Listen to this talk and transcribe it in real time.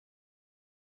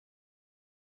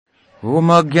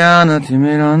Om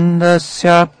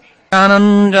Ajnana-timirandasya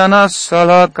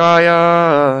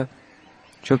Jnananjana-salakaya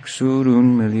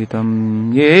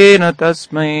Chakshurunmilitam Yena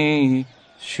Tasmai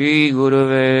Shri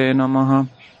Gurave Namaha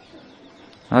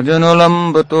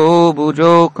Ajanulambato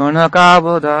Bhujo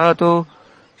Kanakavadhato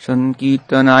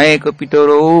Sankirtanayaka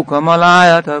Pitaro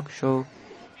Kamalaya Taksho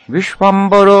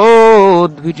Vishwambaro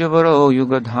Dvijavaro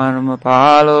Yugadharma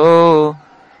Palo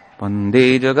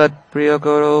Pande Jagat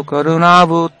Priyakaro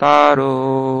Karunabhutaro.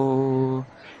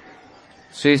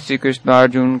 Sri Krishna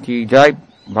Arjun ki jai,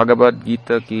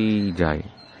 Bhagavad-gita ki jai,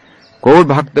 Gaur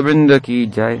Bhakta-vrinda ki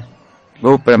jai,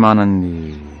 Go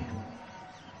Premanandi.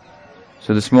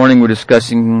 So this morning we're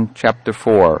discussing chapter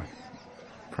 4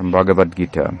 from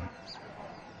Bhagavad-gita.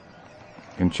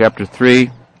 In chapter 3,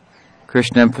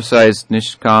 Krishna emphasized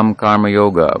Nishkam Karma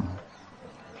Yoga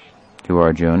to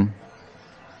Arjun,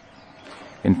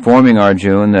 informing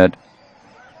Arjun that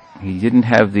he didn't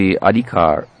have the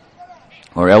adhikar,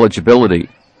 or eligibility,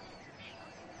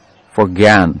 for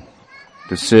Gyan,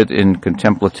 to sit in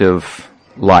contemplative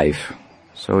life.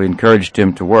 So he encouraged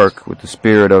him to work with the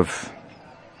spirit of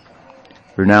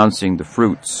renouncing the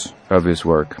fruits of his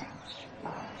work,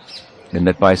 and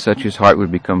that by such his heart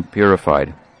would become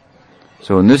purified.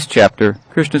 So in this chapter,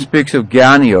 Krishna speaks of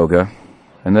Jnana Yoga,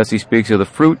 and thus he speaks of the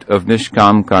fruit of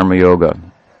Nishkam Karma Yoga.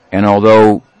 And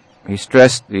although he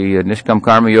stressed the Nishkam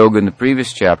Karma Yoga in the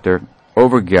previous chapter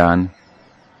over Gyan,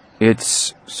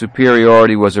 its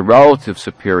superiority was a relative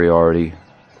superiority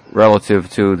relative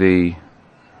to the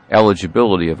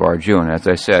eligibility of Arjuna. As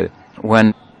I said,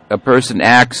 when a person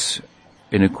acts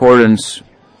in accordance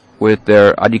with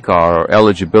their adhikar, or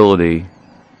eligibility,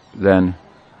 then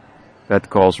that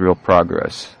calls real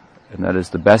progress. And that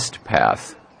is the best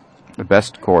path, the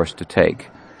best course to take.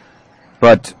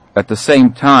 But at the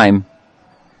same time,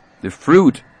 the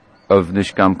fruit of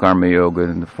Nishkam Karma Yoga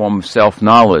in the form of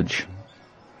self-knowledge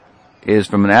is,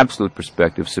 from an absolute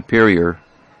perspective, superior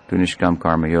to Nishkam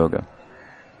Karma Yoga.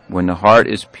 When the heart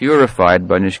is purified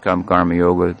by Nishkam Karma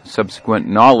Yoga, the subsequent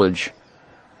knowledge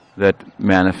that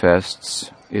manifests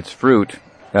its fruit,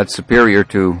 that's superior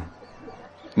to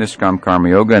Nishkam Karma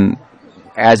Yoga, and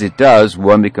as it does,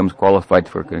 one becomes qualified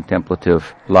for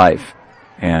contemplative life.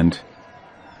 And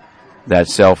that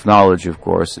self-knowledge, of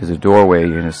course, is a doorway,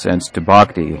 in a sense, to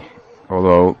bhakti.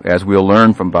 Although, as we'll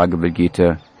learn from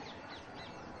Bhagavad-gita,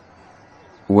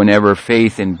 whenever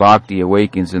faith in bhakti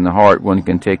awakens in the heart, one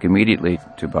can take immediately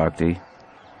to bhakti.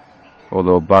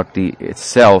 Although bhakti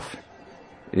itself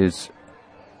is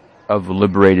of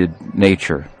liberated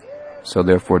nature. So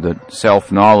therefore the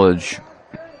self-knowledge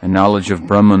and knowledge of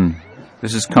Brahman,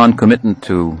 this is concomitant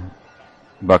to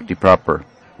bhakti proper.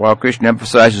 While Krishna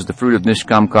emphasizes the fruit of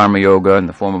Nishkam Karma Yoga in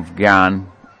the form of Gyan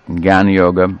and Jnana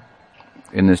Yoga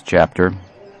in this chapter,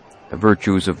 the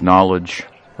virtues of knowledge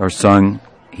are sung.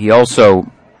 He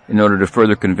also, in order to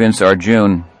further convince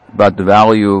Arjuna about the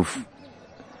value of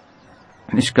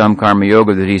Nishkam Karma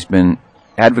Yoga that he's been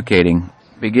advocating,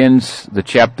 begins the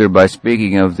chapter by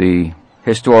speaking of the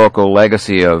historical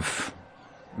legacy of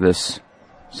this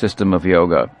system of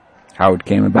yoga, how it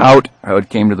came about, how it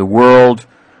came to the world,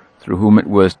 through whom it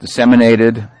was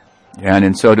disseminated, and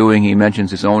in so doing he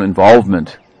mentions his own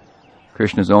involvement,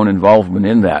 Krishna's own involvement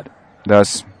in that.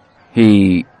 Thus,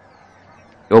 he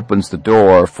opens the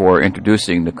door for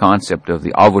introducing the concept of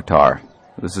the avatar.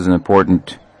 This is an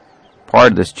important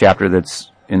part of this chapter that's,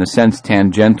 in a sense,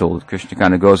 tangential. Krishna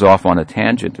kind of goes off on a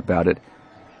tangent about it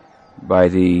by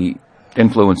the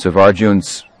influence of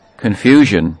Arjuna's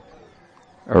confusion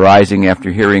arising after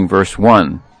hearing verse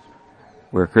 1,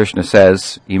 where Krishna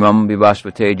says, Imam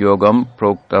vivasvate yogam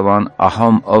proktavan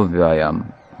aham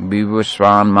avyayam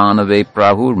vivasvan manave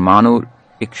prahur manur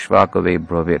ikshvakave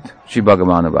bravit. Shri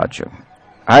Bhagavana-vacha.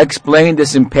 I explained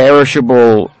this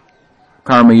imperishable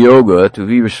karma yoga to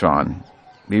Vivasvan.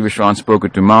 Vivasvan spoke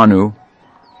it to Manu,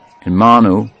 and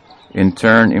Manu, in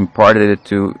turn, imparted it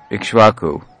to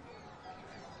Ikshvaku.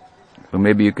 So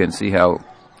maybe you can see how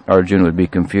Arjuna would be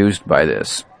confused by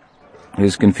this.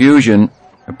 His confusion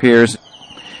appears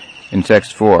in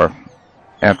text 4,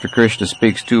 after Krishna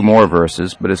speaks 2 more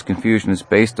verses, but his confusion is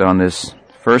based on this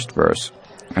first verse.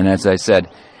 And as I said,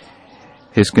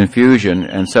 his confusion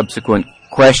and subsequent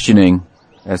questioning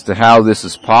as to how this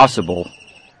is possible,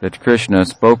 that Krishna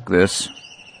spoke this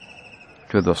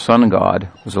to the sun god,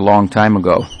 was a long time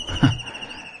ago,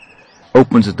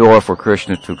 opens the door for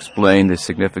Krishna to explain the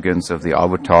significance of the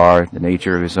avatar, the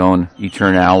nature of his own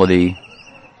eternality,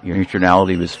 the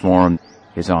eternality of his form,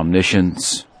 his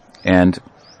omniscience. And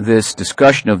this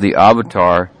discussion of the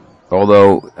avatar,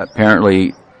 although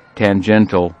apparently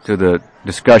tangential to the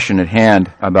discussion at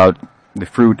hand about the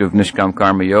fruit of Nishkam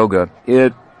Karma Yoga,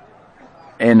 it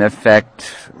in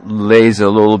effect lays a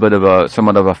little bit of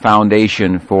somewhat of a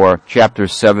foundation for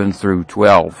chapters 7 through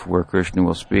 12, where Krishna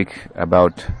will speak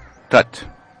about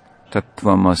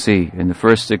Tattvamasi. In the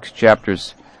first 6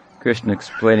 chapters, Krishna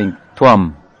explaining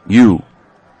Tvam, you,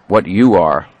 what you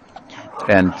are,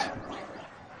 and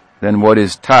then what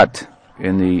is Tat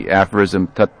in the aphorism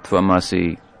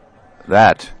Tattvamasi,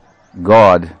 that,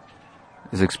 God,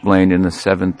 is explained in the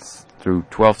 7th through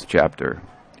 12th chapter,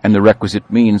 and the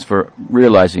requisite means for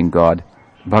realizing God,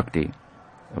 bhakti.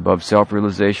 Above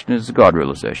self-realization is God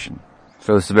realization.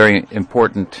 So it's a very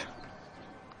important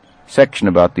section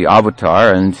about the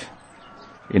avatar, and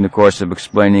in the course of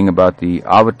explaining about the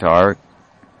avatar,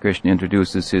 Krishna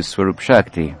introduces his Swarup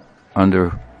Shakti,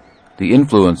 under the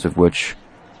influence of which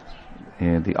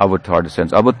the avatar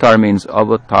descends. Avatar means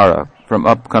avatara, from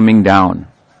up coming down.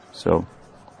 So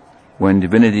when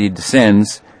divinity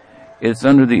descends, it's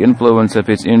under the influence of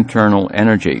his internal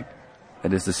energy.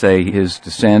 That is to say, his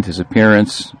descent, his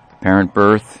appearance, apparent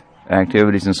birth,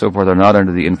 activities, and so forth are not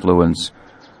under the influence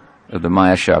of the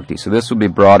Maya Shakti. So this will be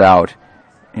brought out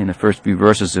in the first few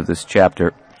verses of this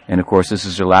chapter, and of course this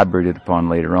is elaborated upon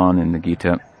later on in the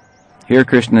Gita. Here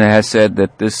Krishna has said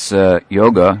that this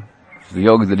yoga, the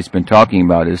yoga that he's been talking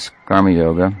about is Karma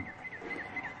Yoga,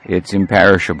 it's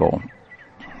imperishable.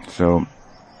 So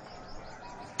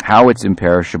how it's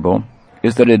imperishable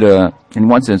is that it, in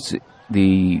one sense,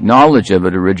 the knowledge of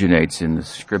it originates in the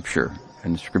scripture,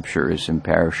 and the scripture is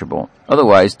imperishable.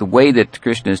 Otherwise, the way that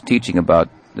Krishna is teaching about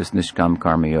this Nishkam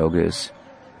Karma Yoga is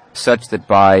such that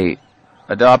by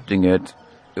adopting it,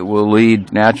 it will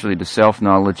lead naturally to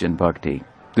self-knowledge and bhakti.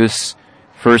 This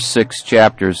first 6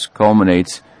 chapters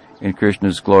culminates in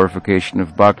Krishna's glorification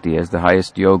of bhakti as the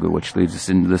highest yoga, which leads us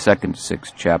into the second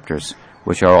 6 chapters,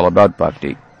 which are all about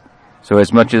bhakti. So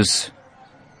as much as,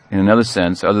 in another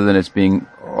sense, other than it's being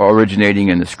originating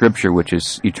in the scripture, which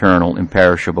is eternal,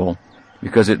 imperishable,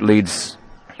 because it leads,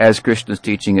 as Krishna's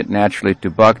teaching it naturally to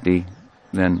bhakti,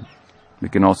 then we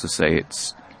can also say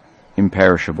it's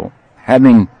imperishable.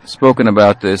 Having spoken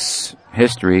about this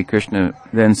history, Krishna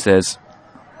then says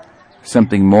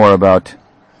something more about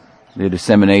the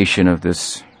dissemination of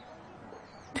this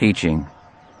teaching.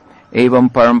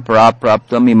 Evam parampara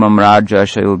praptam imam raja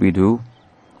shayobidhu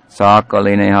sa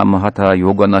kaleneha mahata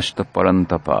yoganashta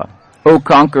parantapa. O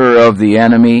conqueror of the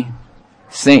enemy,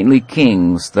 saintly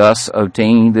kings thus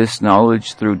obtain this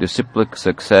knowledge through disciplic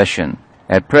succession.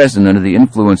 At present, under the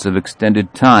influence of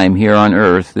extended time here on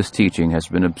earth, this teaching has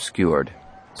been obscured.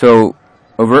 So,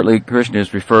 overtly, Krishna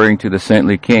is referring to the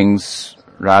saintly kings,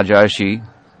 Rajarshi,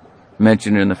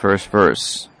 mentioned in the first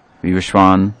verse,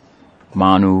 Vivishwan,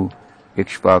 Manu,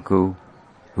 Ikshvaku,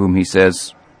 whom he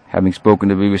says, having spoken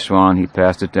to Vivishwan, he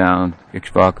passed it down,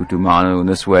 Ikshvaku to Manu, and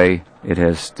this way it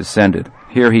has descended.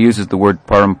 Here he uses the word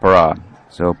parampara.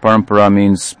 So parampara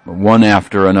means one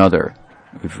after another.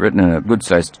 We've written a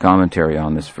good-sized commentary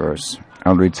on this verse.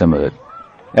 I'll read some of it.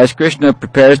 As Krishna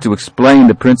prepares to explain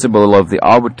the principle of the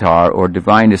avatar or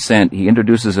divine descent, he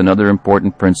introduces another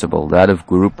important principle, that of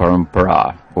Guru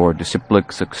Parampara, or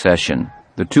disciplic succession.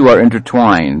 The two are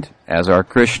intertwined, as are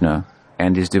Krishna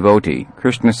and his devotee.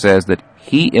 Krishna says that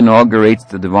he inaugurates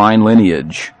the divine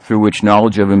lineage, through which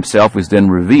knowledge of himself is then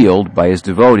revealed by his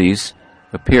devotees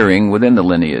appearing within the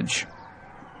lineage.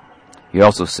 He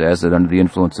also says that under the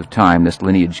influence of time, this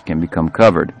lineage can become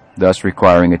covered, thus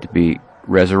requiring it to be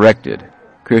resurrected.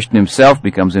 Krishna himself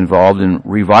becomes involved in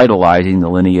revitalizing the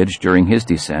lineage during his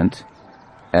descent,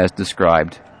 as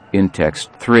described in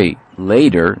text 3.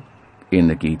 Later, in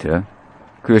the Gita,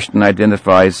 Krishna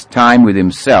identifies time with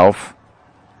himself,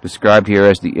 described here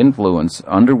as the influence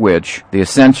under which the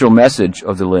essential message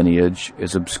of the lineage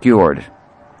is obscured.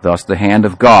 Thus, the hand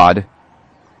of God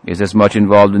is as much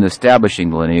involved in establishing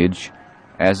the lineage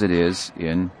as it is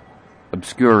in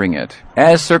obscuring it.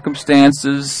 As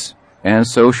circumstances and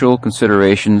social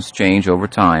considerations change over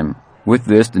time, with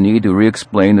this the need to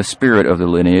re-explain the spirit of the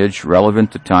lineage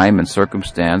relevant to time and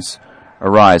circumstance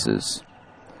arises.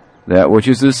 That which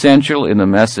is essential in the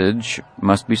message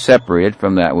must be separated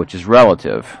from that which is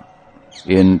relative.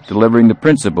 In delivering the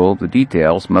principle, the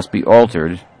details must be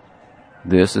altered.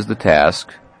 This is the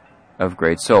task of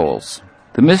great souls.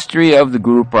 The mystery of the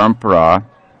Guru Parampara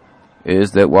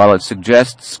is that while it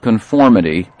suggests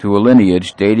conformity to a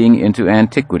lineage dating into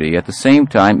antiquity, at the same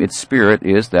time its spirit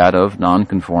is that of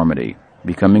nonconformity.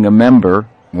 Becoming a member,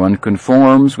 one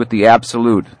conforms with the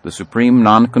Absolute, the supreme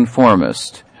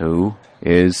nonconformist, who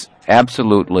is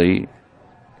absolutely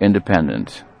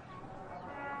independent.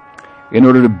 In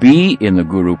order to be in the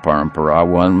Guru Parampara,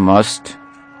 one must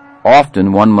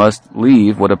often one must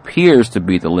leave what appears to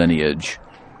be the lineage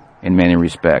in many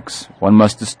respects. One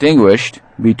must distinguish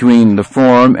between the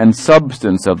form and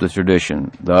substance of the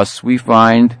tradition. Thus, we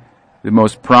find the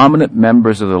most prominent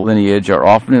members of the lineage are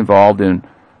often involved in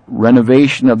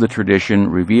renovation of the tradition,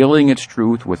 revealing its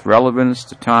truth with relevance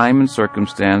to time and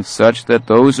circumstance, such that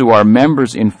those who are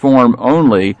members in form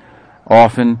only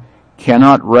often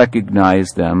cannot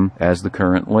recognize them as the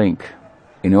current link.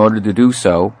 In order to do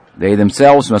so, they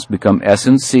themselves must become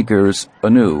essence seekers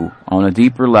anew on a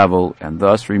deeper level and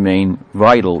thus remain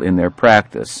vital in their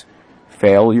practice.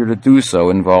 Failure to do so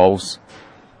involves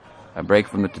a break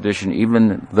from the tradition,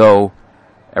 even though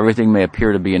everything may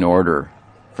appear to be in order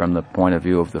from the point of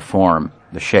view of the form,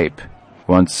 the shape.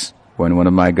 Once, when one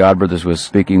of my godbrothers was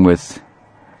speaking with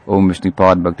Om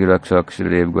Vishnupad Bhaktirakshak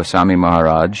Shridev Goswami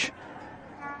Maharaj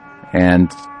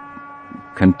and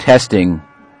contesting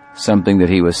something that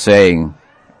he was saying,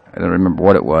 I don't remember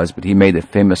what it was, but he made the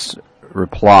famous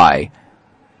reply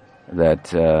that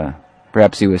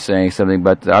perhaps he was saying something,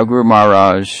 but our Guru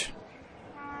Maharaj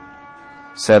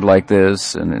said like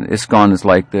this, and ISKCON is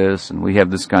like this, and we have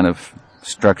this kind of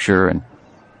structure. And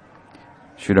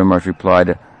Sridhar Maharaj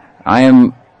replied, I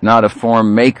am not a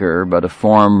form maker, but a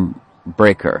form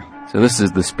breaker. So this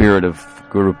is the spirit of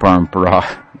Guru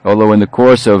Parampara. Although in the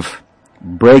course of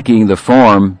breaking the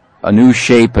form, a new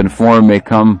shape and form may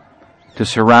come to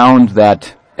surround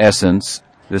that essence,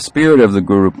 the spirit of the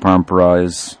Guru Parampara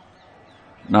is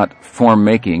not form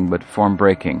making, but form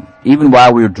breaking. Even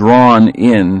while we're drawn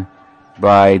in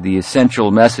by the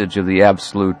essential message of the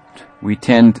Absolute, we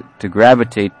tend to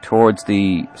gravitate towards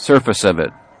the surface of it,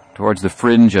 towards the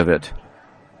fringe of it,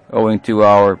 owing to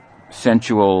our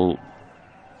sensual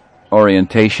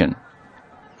orientation.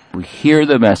 We hear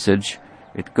the message,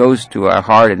 it goes to our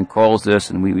heart and calls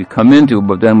us, and we come into it,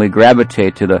 but then we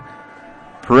gravitate to the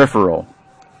peripheral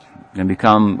and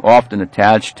become often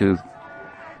attached to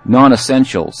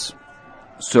non-essentials.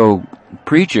 So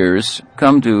preachers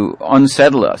come to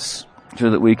unsettle us so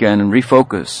that we can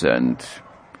refocus and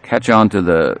catch on to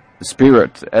the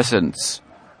spirit, essence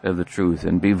of the truth,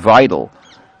 and be vital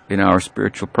in our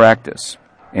spiritual practice.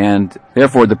 And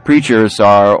therefore the preachers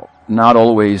are not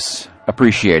always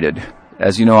appreciated.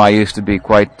 As you know, I used to be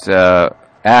quite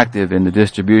active in the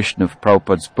distribution of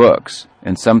Prabhupada's books,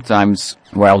 and sometimes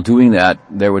while doing that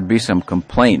there would be some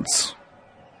complaints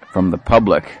from the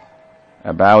public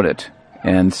about it.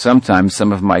 And sometimes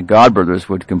some of my godbrothers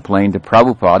would complain to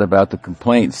Prabhupada about the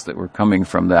complaints that were coming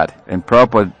from that. And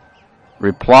Prabhupada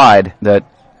replied that,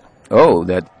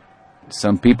 that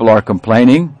some people are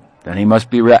complaining, then he must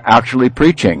be actually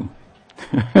preaching.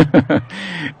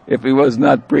 If he was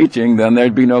not preaching, then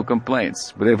there'd be no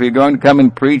complaints. But if you're going to come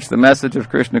and preach the message of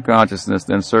Krishna consciousness,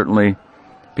 then certainly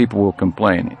people will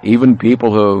complain. Even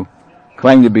people who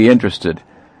claim to be interested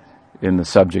in the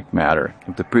subject matter.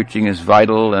 If the preaching is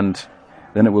vital, and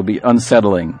then it will be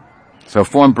unsettling. So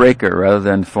form breaker rather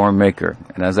than form maker.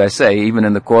 And as I say, even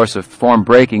in the course of form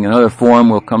breaking, another form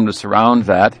will come to surround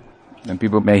that, and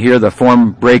people may hear the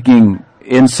form breaking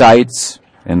insights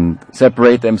and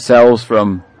separate themselves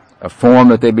from a form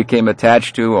that they became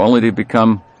attached to, only to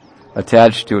become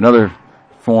attached to another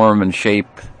form and shape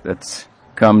that's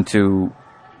come to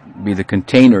be the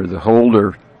container, the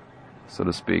holder, so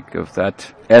to speak, of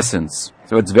that essence.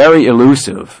 So it's very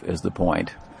elusive, is the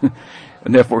point.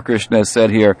 And therefore Krishna has said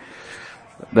here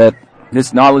that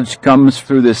this knowledge comes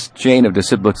through this chain of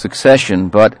disciplic succession,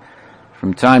 but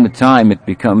from time to time it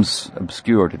becomes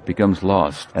obscured, it becomes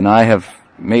lost. And I have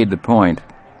made the point,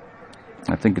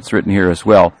 I think it's written here as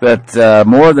well, that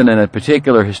more than in a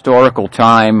particular historical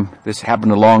time, this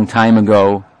happened a long time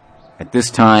ago, at this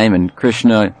time, and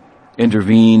Krishna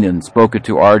intervened and spoke it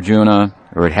to Arjuna,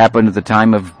 or it happened at the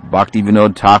time of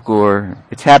Bhaktivinoda Thakur.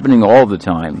 It's happening all the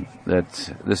time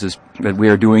that we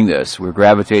are doing this. We're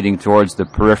gravitating towards the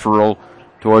peripheral,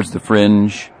 towards the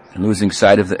fringe, and losing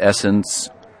sight of the essence.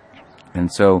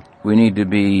 And so we need to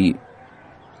be,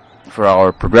 for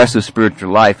our progressive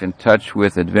spiritual life, in touch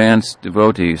with advanced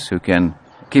devotees who can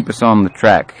keep us on the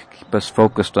track, keep us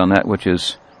focused on that which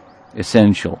is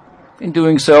essential. In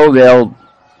doing so, they'll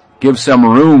give some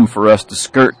room for us to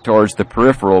skirt towards the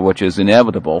peripheral, which is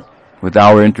inevitable, with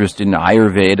our interest in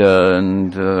Ayurveda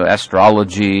and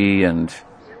astrology and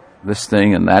this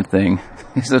thing and that thing.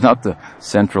 This is not the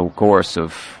central course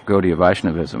of Gaudiya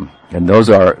Vaishnavism. And those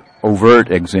are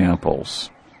overt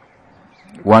examples.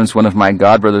 Once one of my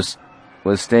godbrothers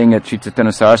was staying at Sri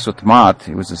Chaitanya Saraswati Math.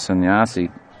 He was a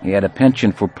sannyasi. He had a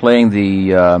penchant for playing the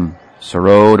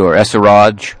sarod or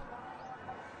esaraj.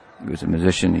 He was a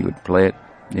musician. He would play it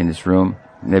in his room.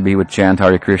 Maybe he would chant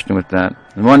Hare Krishna with that.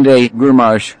 And one day, Guru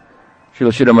Maharaj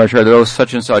Srila Sridhar Maharaj heard that, oh,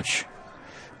 such and such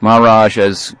Maharaj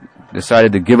has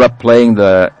decided to give up playing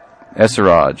the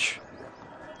Esaraj.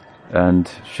 And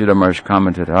Sridhar Maharaj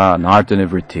commented, Narta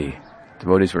Nivritti.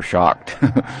 Devotees were shocked.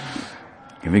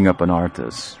 Giving up on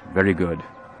arthas. Very good.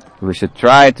 We should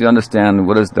try to understand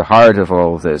what is the heart of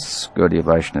all of this Gaudiya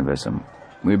Vaishnavism.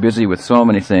 We're busy with so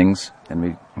many things, and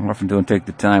we often don't take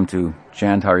the time to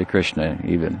chant Hare Krishna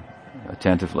even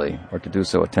attentively, or to do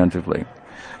so attentively.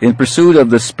 In pursuit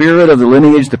of the spirit of the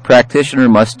lineage, the practitioner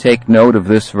must take note of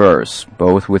this verse,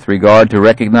 both with regard to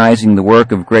recognizing the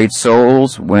work of great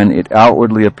souls when it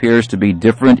outwardly appears to be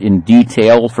different in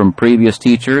detail from previous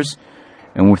teachers,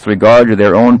 and with regard to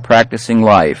their own practicing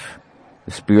life.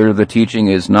 The spirit of the teaching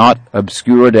is not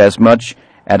obscured as much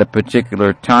at a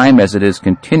particular time as it is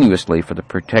continuously for the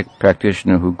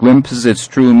practitioner who glimpses its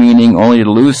true meaning only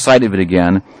to lose sight of it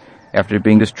again after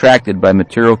being distracted by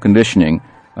material conditioning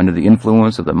under the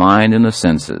influence of the mind and the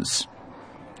senses.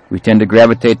 We tend to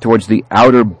gravitate towards the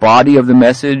outer body of the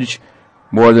message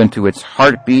more than to its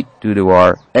heartbeat due to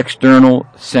our external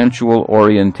sensual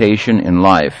orientation in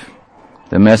life.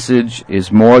 The message is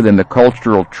more than the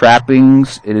cultural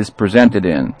trappings it is presented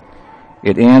in.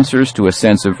 It answers to a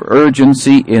sense of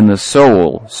urgency in the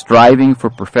soul, striving for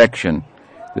perfection.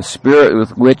 The spirit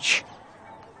with which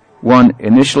one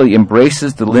initially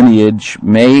embraces the lineage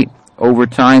may, over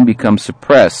time, become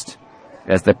suppressed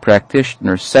as the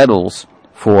practitioner settles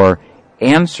for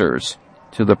answers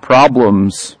to the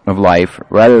problems of life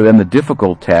rather than the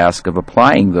difficult task of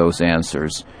applying those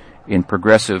answers in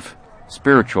progressive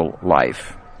spiritual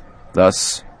life.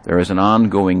 Thus, there is an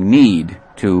ongoing need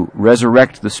to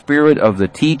resurrect the spirit of the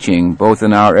teaching both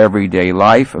in our everyday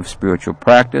life of spiritual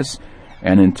practice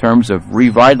and in terms of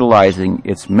revitalizing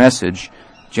its message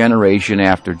generation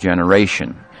after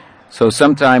generation. So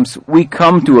sometimes we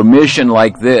come to a mission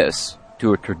like this,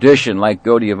 to a tradition like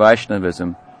Gaudiya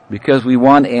Vaishnavism, because we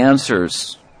want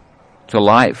answers to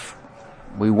life.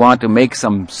 We want to make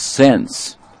some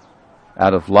sense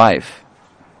out of life,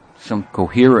 some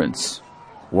coherence,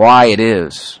 why it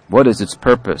is, what is its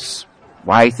purpose,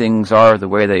 why things are the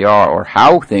way they are, or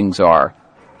how things are.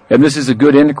 And this is a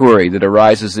good inquiry that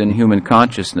arises in human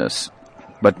consciousness.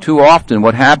 But too often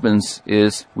what happens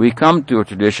is we come to a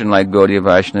tradition like Gaudiya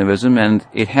Vaishnavism and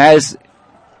it has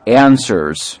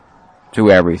answers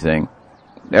to everything.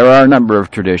 There are a number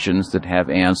of traditions that have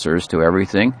answers to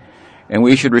everything, and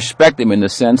we should respect them in the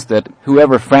sense that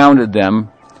whoever founded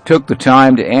them took the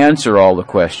time to answer all the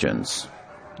questions.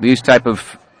 These type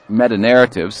of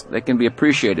meta-narratives, they can be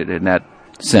appreciated in that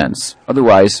sense.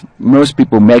 Otherwise, most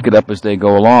people make it up as they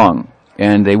go along,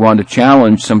 and they want to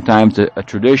challenge sometimes a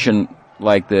tradition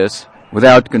like this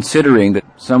without considering that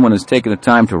someone has taken the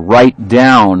time to write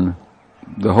down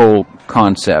the whole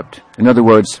concept. In other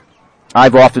words,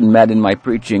 I've often met in my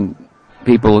preaching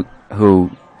people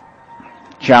who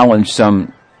challenge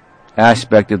some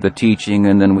aspect of the teaching,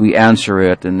 and then we answer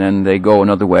it, and then they go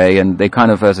another way, and they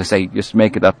kind of, as I say, just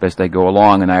make it up as they go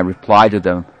along, and I reply to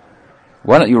them,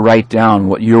 why don't you write down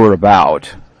what you're about?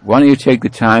 Why don't you take the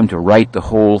time to write the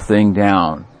whole thing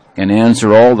down and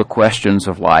answer all the questions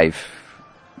of life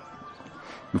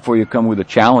before you come with a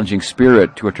challenging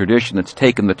spirit to a tradition that's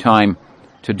taken the time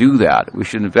to do that? We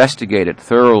should investigate it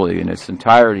thoroughly in its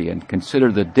entirety and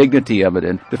consider the dignity of it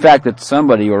and the fact that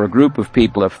somebody or a group of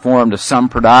people have formed a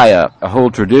sampradaya, a whole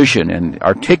tradition, and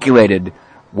articulated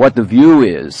what the view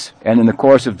is, and in the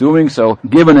course of doing so,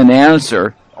 given an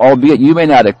answer, albeit you may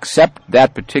not accept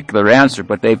that particular answer,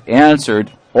 but they've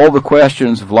answered all the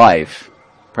questions of life,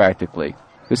 practically.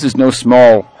 This is no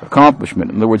small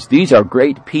accomplishment. In other words, these are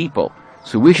great people.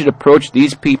 So we should approach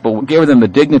these people, give them the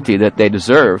dignity that they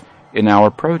deserve in our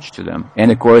approach to them.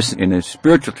 And of course, in a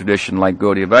spiritual tradition like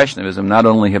Gaudiya Vaishnavism, not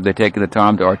only have they taken the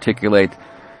time to articulate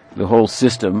the whole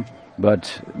system,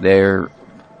 but their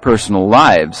personal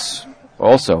lives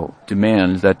also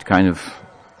demand that kind of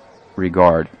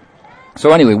regard.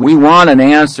 So anyway, we want an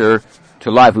answer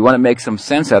to life. We want to make some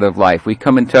sense out of life. We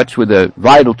come in touch with a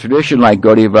vital tradition like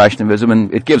Gaudiya Vaishnavism,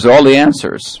 and it gives all the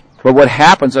answers. But what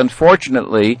happens,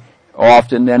 unfortunately,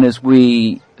 often then is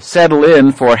we settle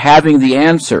in for having the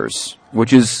answers,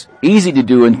 which is easy to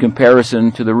do in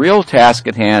comparison to the real task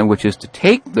at hand, which is to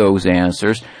take those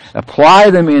answers,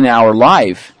 apply them in our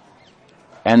life,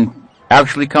 and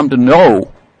actually come to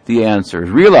know the answers,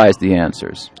 realize the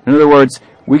answers. In other words,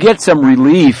 we get some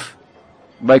relief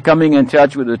by coming in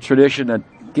touch with a tradition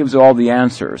that gives all the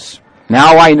answers.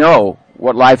 Now I know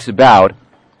what life's about,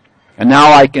 and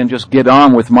now I can just get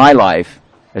on with my life,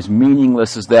 as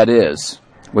meaningless as that is,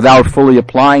 without fully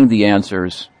applying the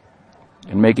answers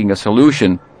and making a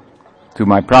solution to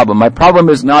my problem. My problem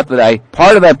is not that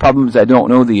part of that problem is I don't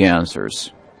know the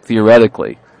answers,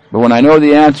 theoretically. But when I know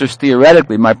the answers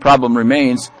theoretically, my problem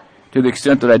remains to the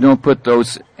extent that I don't put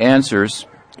those answers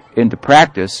into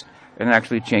practice and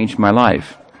actually change my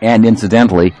life. And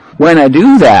incidentally, when I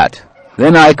do that,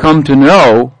 then I come to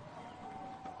know,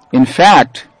 in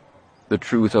fact, the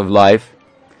truth of life,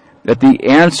 that the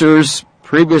answers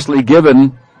previously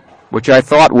given, which I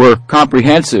thought were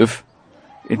comprehensive,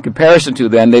 in comparison to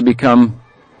them, they become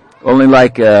only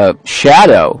like a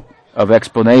shadow of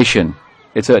explanation.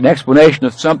 It's an explanation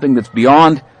of something that's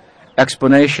beyond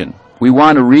explanation. We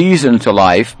want a reason to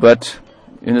life, but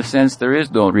in a sense there is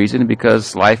no reason,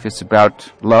 because life is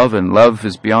about love, and love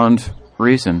is beyond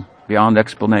reason, beyond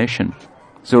explanation.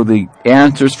 So the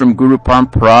answers from Guru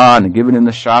Parampara and given in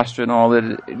the Shastra and all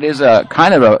that, it is a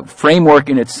kind of a framework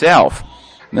in itself.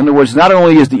 In other words, not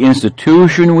only is the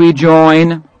institution we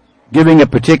join giving a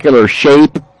particular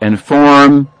shape and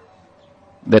form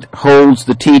that holds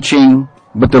the teaching,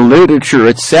 but the literature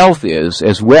itself is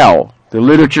as well. The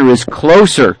literature is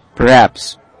closer,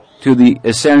 perhaps, to the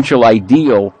essential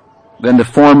ideal than the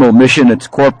formal mission, its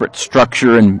corporate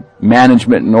structure and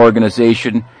management and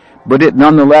organization, but it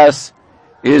nonetheless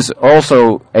is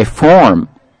also a form.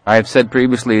 I have said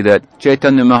previously that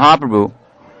Chaitanya Mahaprabhu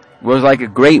was like a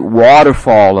great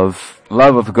waterfall of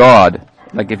love of God.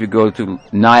 Like if you go to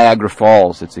Niagara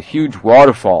Falls, it's a huge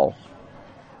waterfall.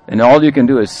 And all you can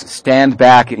do is stand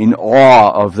back in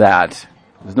awe of that.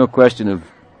 There's no question of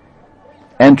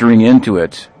entering into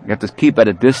it. You have to keep at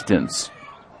a distance.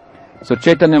 So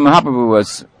Chaitanya Mahaprabhu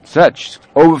was such,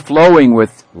 overflowing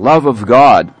with love of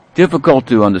God, difficult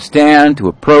to understand, to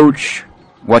approach,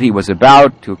 what he was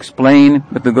about, to explain.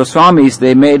 But the Goswamis,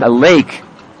 they made a lake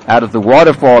out of the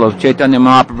waterfall of Chaitanya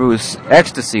Mahaprabhu's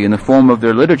ecstasy in the form of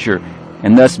their literature,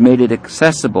 and thus made it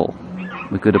accessible.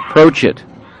 We could approach it.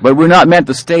 But we're not meant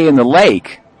to stay in the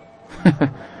lake.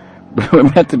 But we're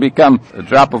meant to become a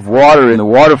drop of water in the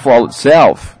waterfall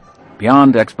itself,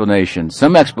 beyond explanation.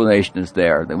 Some explanation is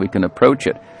there that we can approach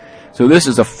it. So this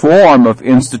is a form of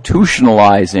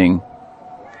institutionalizing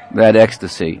that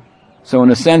ecstasy. So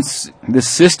in a sense, this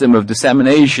system of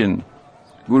dissemination,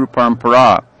 Guru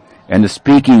Parampara, and the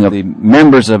speaking of the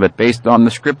members of it based on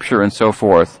the scripture and so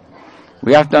forth,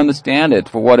 we have to understand it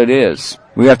for what it is.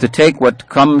 We have to take what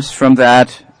comes from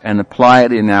that and apply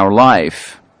it in our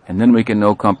life, and then we can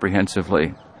know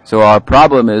comprehensively. So our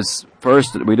problem is,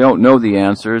 first, that we don't know the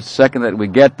answers. Second, that we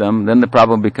get them. Then the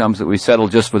problem becomes that we settle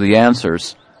just for the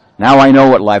answers. Now I know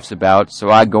what life's about,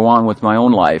 so I go on with my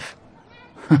own life.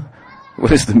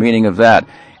 What is the meaning of that?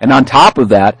 And on top of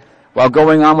that, while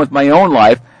going on with my own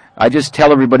life, I just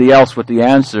tell everybody else what the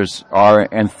answers are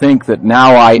and think that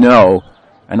now I know,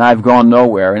 and I've gone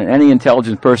nowhere. And any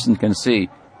intelligent person can see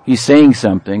he's saying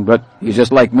something, but he's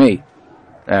just like me,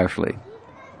 actually.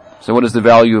 So what is the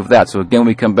value of that? So again,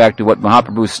 we come back to what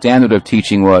Mahaprabhu's standard of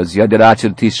teaching was.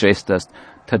 Yadiracharati shreshtas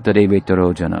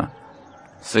tatarevetaro jana.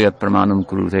 Sayat pramanam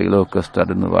kurute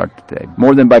lokastadanavartate.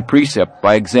 More than by precept,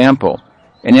 by example.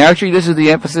 And actually, this is the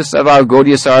emphasis of our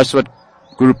Gaudiya Saraswat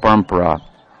Guru Parampara.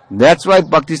 That's why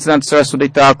Bhaktisiddhanta Saraswati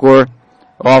Thakur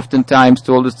oftentimes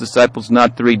told his disciples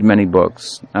not to read many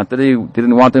books. Not that he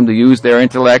didn't want them to use their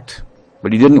intellect,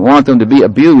 but he didn't want them to be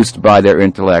abused by their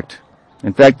intellect.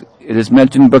 In fact, it is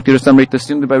mentioned in Bhakti Rasamrita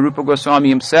Sindhu by Rupa Goswami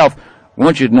himself,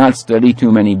 one should not study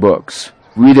too many books.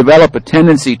 We develop a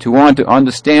tendency to want to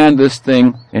understand this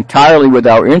thing entirely with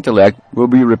our intellect, will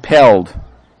be repelled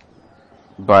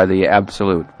by the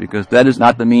absolute, because that is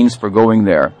not the means for going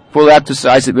there. Full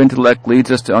exercise of intellect leads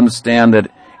us to understand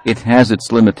that it has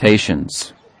its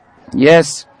limitations.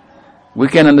 Yes, we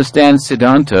can understand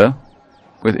Siddhanta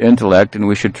with intellect, and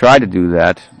we should try to do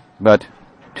that, but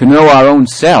to know our own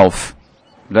self,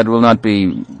 that will not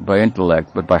be by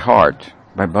intellect, but by heart,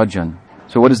 by bhajan.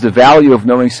 So what is the value of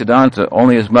knowing Siddhanta?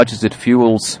 Only as much as it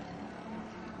fuels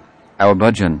our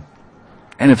bhajan.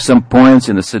 And if some points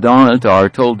in the Siddhanta are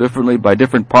told differently by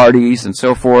different parties and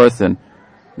so forth, and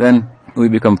then we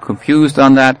become confused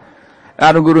on that,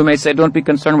 our Guru may say, don't be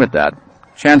concerned with that.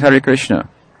 Chant Hare Krishna.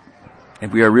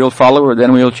 If we are a real follower,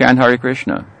 then we will chant Hare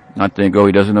Krishna. Not think, oh,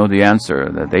 he doesn't know the answer.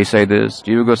 That they say this,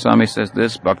 Jiva Goswami says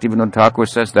this, Bhaktivinoda Thakur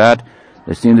says that.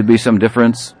 There seems to be some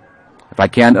difference. If I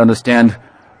can't understand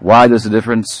why there's a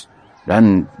difference,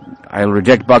 then I'll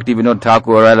reject Bhaktivinoda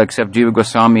Thakur or I'll accept Jiva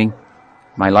Goswami.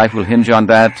 My life will hinge on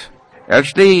that.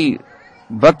 Actually,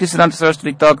 Bhaktisiddhanta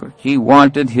Saraswati Thakur, he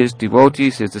wanted his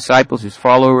devotees, his disciples, his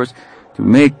followers to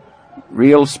make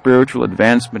real spiritual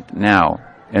advancement now.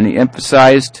 And he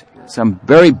emphasized some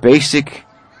very basic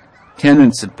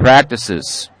tenets and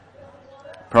practices.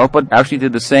 Prabhupada actually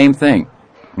did the same thing.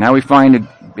 Now we find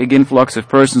a big influx of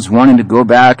persons wanting to go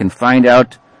back and find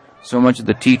out so much of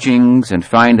the teachings and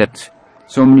find that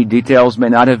so many details may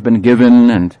not have been given,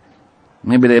 and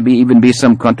maybe there even be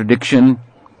some contradiction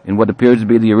in what appears to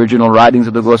be the original writings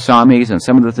of the Goswamis and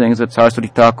some of the things that Saraswati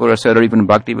Thakur said, or even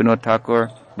Bhaktivinoda Thakur.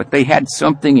 But they had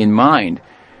something in mind.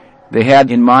 They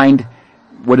had in mind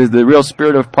what is the real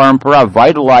spirit of Parampara,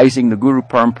 vitalizing the Guru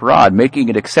Parampara, making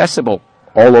it accessible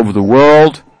all over the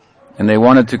world. And they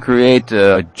wanted to create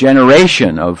a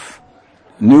generation of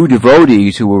new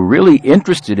devotees who were really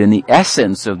interested in the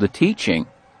essence of the teaching.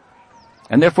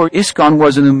 And therefore ISKCON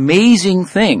was an amazing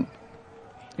thing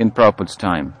in Prabhupada's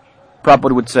time.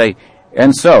 Prabhupada would say,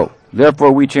 and so,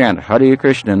 therefore we chant Hare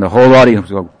Krishna, and the whole audience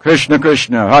would go, Krishna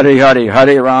Krishna, Hare Hare,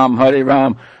 Hare Ram,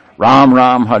 Ram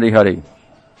Ram, Hare Hare.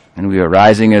 And we were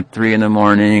rising at 3 a.m.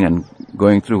 and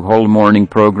going through whole morning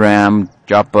program,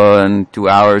 japa and 2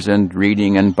 hours, and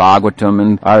reading and Bhagavatam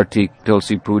and Arti,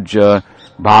 Tulsi Puja,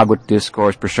 Bhagavat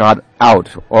discourse, Prasad, out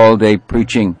all day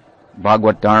preaching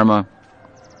Bhagavad Dharma,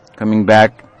 coming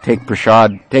back, take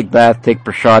Prasad, take bath, take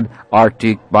Prasad,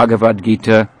 Arti,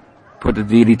 Bhagavad-gita, put the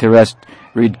deity to rest,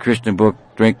 read Krishna book,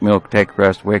 drink milk, take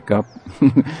rest, wake up.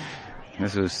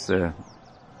 This was the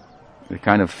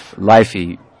kind of life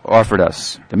he offered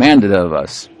us, demanded of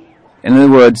us. In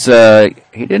other words,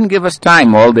 he didn't give us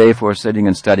time all day for sitting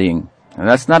and studying. And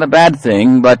that's not a bad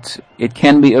thing, but it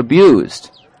can be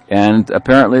abused. And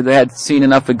apparently they had seen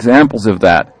enough examples of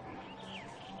that.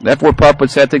 Therefore Prabhupada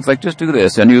said things like, just do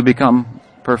this and you become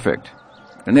perfect.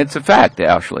 And it's a fact,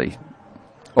 actually.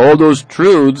 All those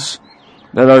truths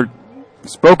that are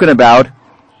spoken about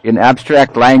in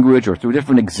abstract language or through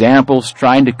different examples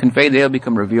trying to convey, they'll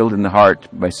become revealed in the heart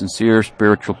by sincere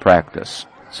spiritual practice.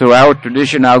 So our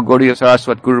tradition, our Gaudiya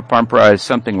Saraswat Guru Parampara is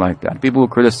something like that. People will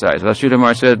criticize.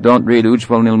 Rashidamar said, don't read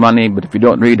Ujjwal Nilmani, but if you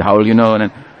don't read, how will you know? And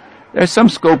then there's some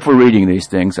scope for reading these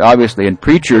things, obviously, and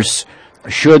preachers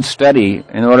should study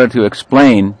in order to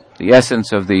explain the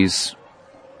essence of these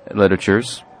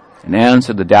literatures and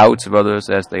answer the doubts of others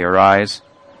as they arise.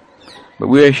 But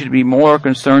we should be more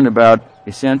concerned about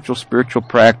essential spiritual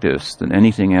practice than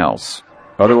anything else.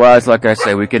 Otherwise, like I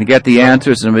say, we can get the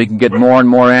answers and we can get more and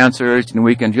more answers, and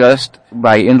we can just,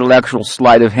 by intellectual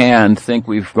sleight of hand, think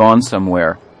we've gone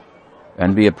somewhere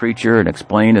and be a preacher and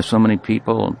explain to so many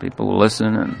people, and people will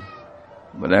listen,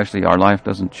 but actually our life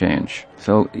doesn't change.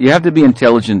 So you have to be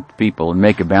intelligent people and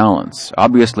make a balance.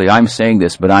 Obviously, I'm saying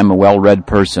this, but I'm a well-read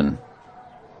person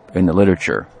in the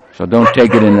literature. So don't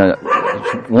take it in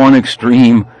one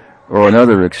extreme or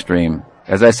another extreme.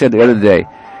 As I said the other day,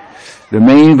 the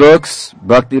main books,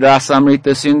 Bhakti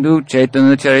Rasamrita Sindhu,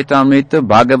 Chaitanya Charitamrita,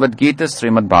 Bhagavad-gita,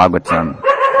 Srimad Bhagavatam.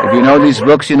 If you know these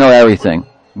books, you know everything.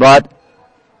 But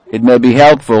it may be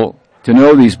helpful to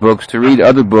know these books, to read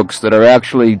other books that are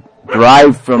actually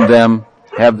derived from them,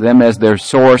 have them as their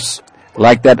source,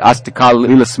 like that Astakal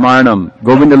Lila Smarnam,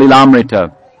 Govinda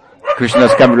Lilamrita,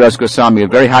 Krishna's Kaviraj Goswami, a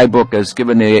very high book, has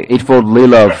given the eightfold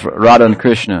Lila of Radha and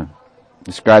Krishna,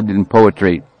 described it in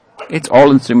poetry. It's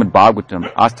all in Srimad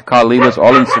Bhagavatam. Astakal Lila is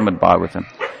all in Srimad Bhagavatam.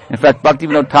 In fact,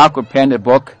 Bhaktivinoda Thakur penned a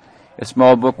book, a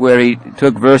small book, where he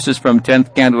took verses from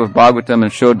 10th canto of Bhagavatam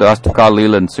and showed the Astakal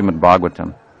Lila in Srimad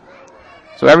Bhagavatam.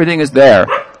 So everything is there.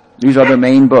 These are the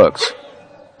main books.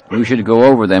 We should go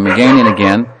over them again and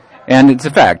again. And it's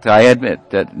a fact, I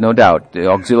admit that, no doubt, the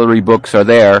auxiliary books are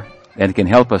there and can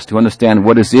help us to understand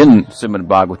what is in Srimad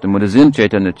Bhagavatam, what is in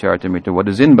Chaitanya Charitamrita, what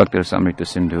is in Bhakti Rasamrita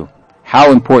Sindhu,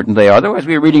 how important they are. Otherwise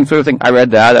we're reading through things, I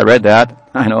read that,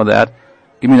 I know that.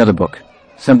 Give me another book,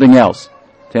 something else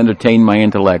to entertain my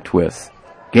intellect with,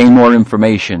 gain more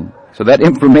information. So that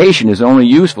information is only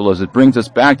useful as it brings us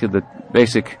back to the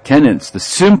basic tenets, the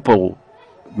simple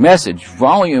message,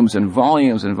 volumes and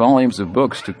volumes and volumes of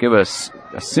books to give us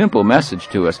a simple message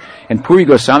to us. And Puri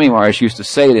Goswami Maharaj used to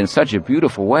say it in such a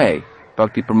beautiful way.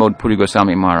 Bhakti Pramod Puri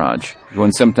Goswami Maharaj.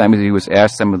 When sometimes he was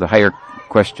asked some of the higher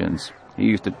questions, he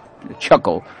used to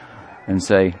chuckle and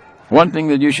say, one thing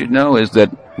that you should know is that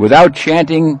without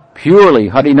chanting purely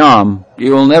Harinam,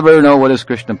 you will never know what is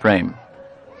Krishna Prem.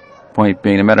 Point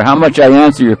being, no matter how much I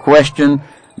answer your question,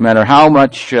 no matter how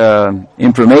much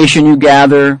information you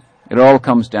gather, it all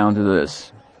comes down to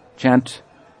this. Chant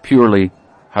purely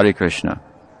Hare Krishna.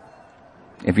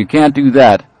 If you can't do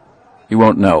that, you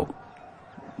won't know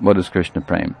what is Krishna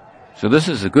Prem. So this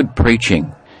is a good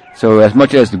preaching. So as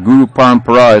much as the Guru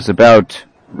Parampara is about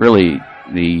really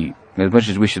as much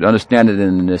as we should understand it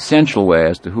in an essential way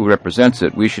as to who represents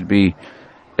it, we should be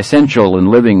essential and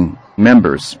living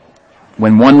members.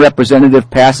 When one representative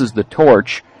passes the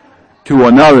torch to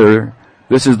another,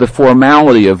 this is the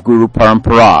formality of Guru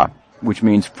Parampara, which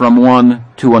means from one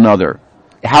to another.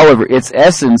 However, its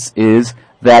essence is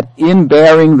that in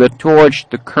bearing the torch,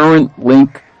 the current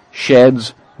link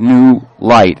sheds new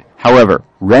light. However,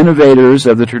 renovators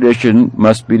of the tradition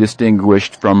must be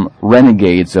distinguished from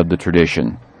renegades of the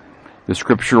tradition. The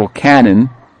scriptural canon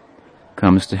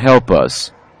comes to help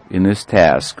us in this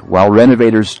task. While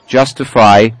renovators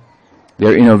justify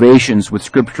their innovations with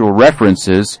scriptural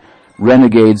references,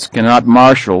 renegades cannot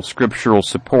marshal scriptural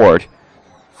support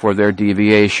for their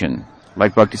deviation.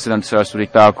 Like Bhaktisiddhanta Saraswati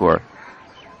Thakur,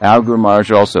 Al Guru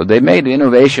Maharaj also. They made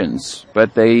innovations,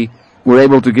 but they were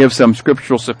able to give some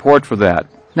scriptural support for that.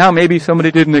 Now maybe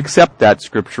somebody didn't accept that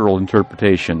scriptural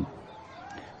interpretation.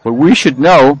 But we should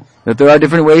know that there are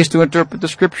different ways to interpret the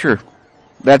scripture.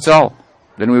 That's all.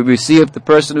 Then we will see if the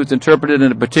person who's interpreted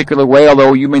in a particular way,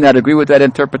 although you may not agree with that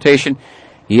interpretation,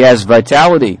 he has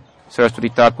vitality. Saraswati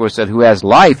Thakur said, who has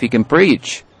life, he can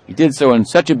preach. He did so in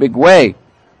such a big way.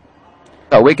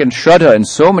 Awakened Shraddha in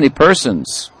so many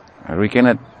persons. We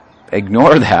cannot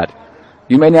ignore that.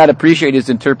 You may not appreciate his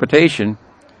interpretation,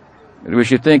 but we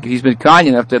should think he's been kind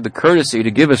enough to have the courtesy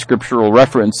to give a scriptural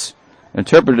reference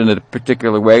interpreted in a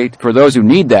particular way for those who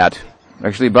need that.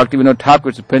 Actually, Bhaktivinoda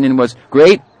Thakur's opinion was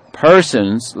great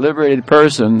persons, liberated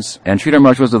persons, and Sridhar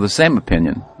Maharaj was of the same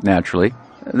opinion, naturally.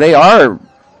 They are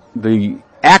the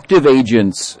active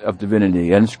agents of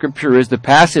divinity, and Scripture is the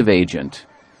passive agent.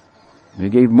 He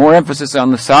gave more emphasis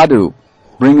on the sadhu,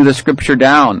 brings the Scripture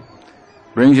down,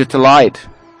 brings it to light.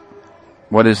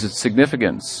 What is its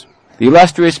significance? The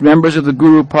illustrious members of the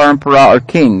Guru Parampara are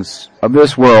kings of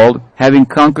this world, having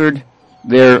conquered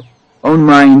their own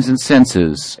minds and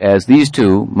senses, as these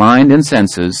two, mind and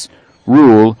senses,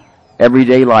 rule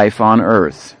everyday life on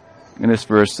earth. In this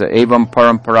verse, Evam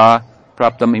Parampara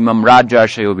Praptam Imam Raja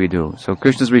Shayovidu. So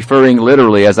Krishna is referring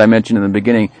literally, as I mentioned in the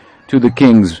beginning, to the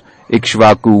kings,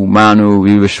 Ikshvaku, Manu,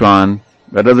 Vivishwan.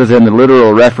 But other than the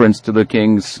literal reference to the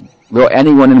kings, though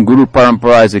anyone in Guru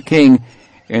Parampara is a king,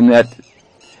 in that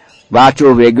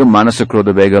Vacho Vegam,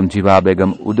 Manasakroda Vegam, Jiva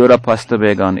Vegam, Udara Pasta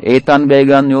Vegam, Etan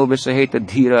Vegam, Yovasaheta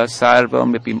Dhira,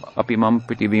 Sarvam, Apimam,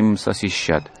 Pritivim,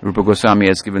 Sasishat. Rupa Goswami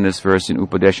has given this verse in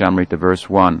Upadeshamrita, verse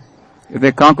 1. If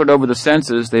they conquered over the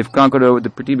senses, they've conquered over the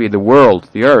Prithivi, the world,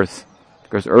 the earth.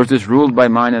 Because earth is ruled by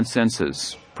mind and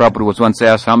senses. Prabhupada was once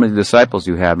asked, how many disciples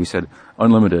you have? He said,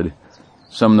 unlimited.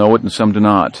 Some know it and some do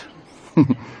not.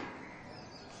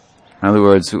 In other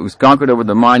words, who's conquered over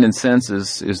the mind and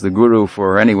senses is the guru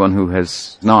for anyone who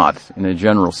has not, in a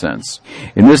general sense.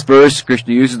 In this verse,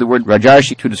 Krishna uses the word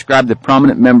Rajarshi to describe the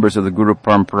prominent members of the Guru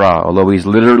Parampara. Although he's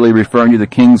literally referring to the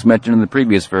kings mentioned in the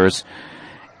previous verse,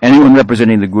 anyone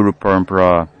representing the Guru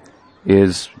Parampara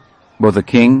is both a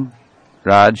king,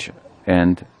 Raj,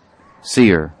 and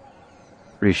seer,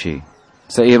 Rishi.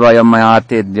 Sa evayam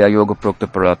mayatedya yoga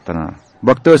prokta paratana.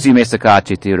 Bhaktosi me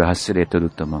sakachiti rahasyaretu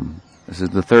uttamam. This is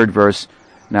the third verse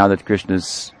now that Krishna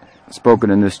has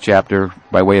spoken in this chapter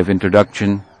by way of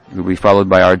introduction. It will be followed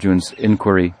by Arjuna's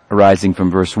inquiry arising from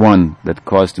verse 1 that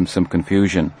caused him some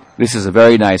confusion. This is a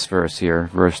very nice verse here,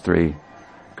 verse 3.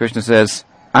 Krishna says,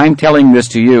 I'm telling this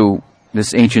to you,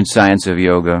 this ancient science of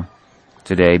yoga,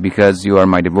 today because you are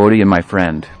my devotee and my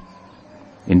friend.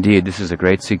 Indeed, this is a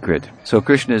great secret. So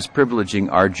Krishna is privileging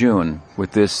Arjuna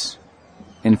with this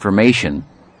information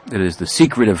that is the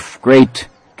secret of great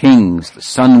kings, the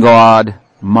sun god,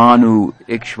 Manu,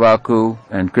 Ikshvaku,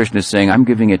 and Krishna is saying, I'm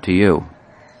giving it to you.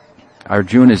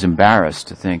 Arjuna is embarrassed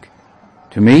to think,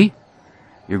 to me?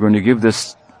 You're going to give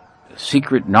this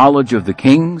secret knowledge of the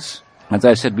kings? As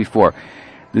I said before,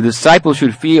 the disciple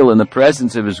should feel in the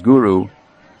presence of his guru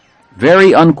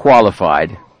very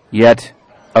unqualified, yet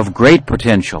of great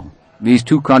potential. These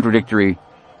two contradictory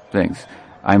things.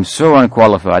 I'm so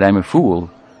unqualified, I'm a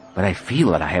fool, but I feel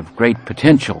that I have great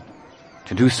potential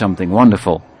to do something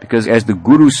wonderful. Because as the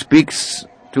Guru speaks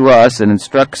to us and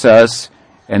instructs us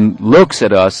and looks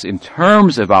at us in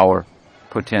terms of our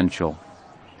potential,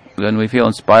 then we feel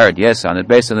inspired. Yes,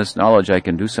 based on this knowledge, I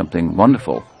can do something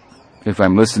wonderful if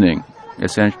I'm listening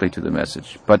essentially to the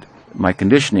message. But my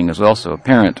conditioning is also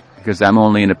apparent because I'm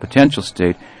only in a potential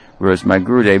state, whereas my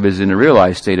Gurudev is in a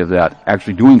realized state of that,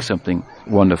 actually doing something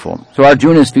wonderful. So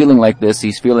Arjuna is feeling like this.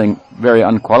 He's feeling very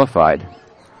unqualified,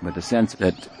 but the sense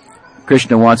that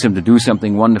Krishna wants him to do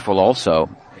something wonderful also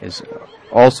is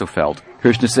also felt.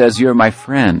 Krishna says, you're my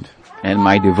friend and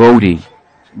my devotee.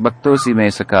 Bhaktosi me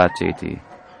sakacheti.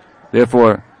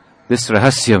 Therefore, this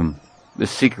rahasyam,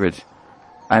 this secret,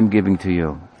 I'm giving to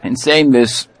you. In saying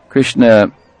this,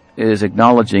 Krishna is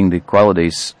acknowledging the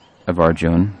qualities of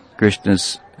Arjuna.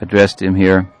 Krishna's addressed him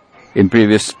here in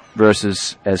previous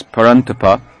verses as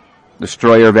Parantapa,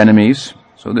 destroyer of enemies.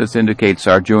 So this indicates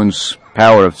Arjuna's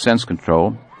power of sense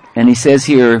control. And he says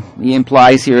here, he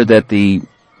implies here that the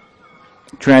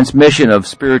transmission of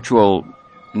spiritual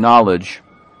knowledge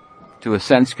to a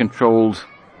sense-controlled,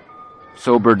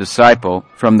 sober disciple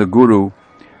from the Guru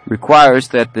requires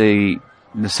that the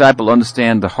disciple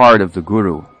understand the heart of the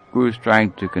Guru. The Guru is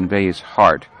trying to convey his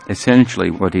heart, essentially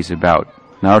what he's about.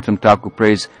 Narottam Thakur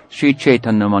prays, Sri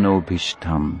Chaitanya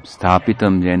Manobhishtam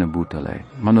Sthapitam Jena Bhutale.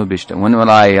 Manobhishtam. When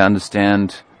will I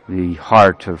understand the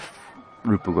heart of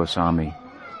Rupa Goswami?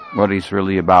 What he's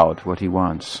really about, what he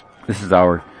wants. This is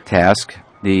our task.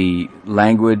 The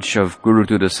language of Guru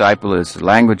to disciple is the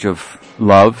language of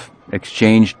love,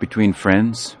 exchanged between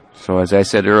friends. So as I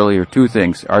said earlier, two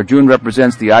things. Arjuna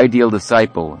represents the ideal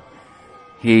disciple.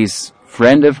 He's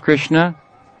friend of Krishna,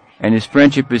 and his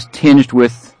friendship is tinged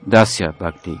with dasya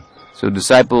bhakti. So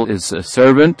disciple is a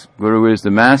servant, Guru is the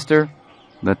master,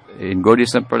 but in Gaudiya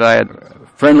Sampradaya,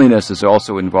 friendliness is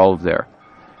also involved there.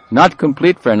 Not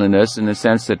complete friendliness in the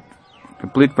sense that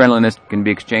complete friendliness can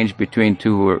be exchanged between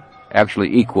two who are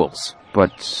actually equals,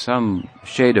 but some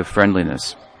shade of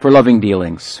friendliness for loving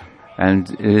dealings. And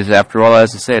it is, after all,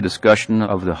 as I say, a discussion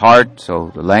of the heart,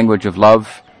 so the language of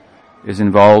love is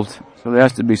involved. So there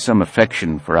has to be some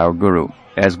affection for our Guru,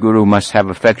 as Guru must have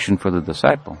affection for the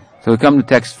disciple. So we come to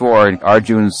text 4,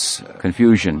 Arjuna's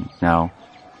confusion now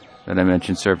that I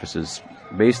mentioned surfaces,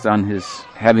 based on his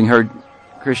having heard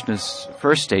Krishna's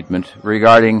first statement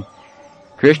regarding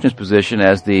Krishna's position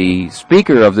as the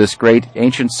speaker of this great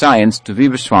ancient science to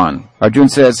Vivaswan. Arjuna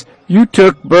says, "You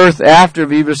took birth after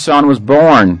Vivaswan was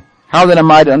born. How then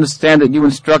am I to understand that you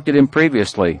instructed him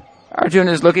previously?"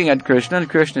 Arjuna is looking at Krishna, and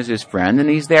Krishna is his friend, and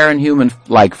he's there in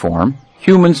human-like form.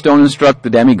 Humans don't instruct the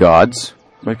demigods,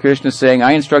 but Krishna is saying,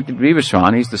 I instructed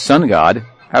Vivaswan, he's the sun god.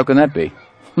 How can that be?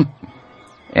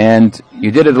 And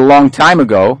you did it a long time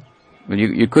ago, but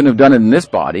you couldn't have done it in this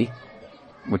body,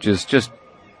 which is just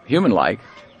human-like.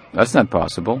 That's not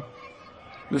possible.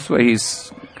 This way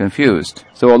he's confused.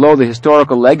 So although the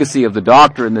historical legacy of the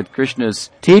doctrine that Krishna's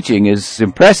teaching is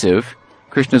impressive,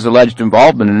 Krishna's alleged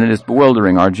involvement in it is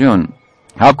bewildering Arjuna.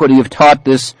 How could he have taught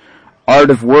this art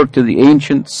of work to the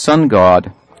ancient sun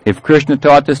god? If Krishna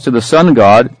taught this to the sun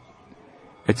god,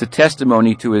 it's a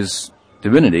testimony to his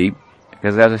divinity,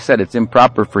 because as I said, it's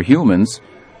improper for humans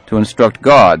to instruct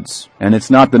gods, and it's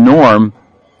not the norm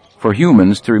for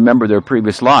humans to remember their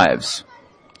previous lives.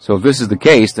 So if this is the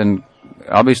case, then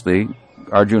obviously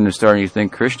Arjuna is starting to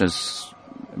think Krishna's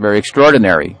very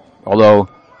extraordinary, although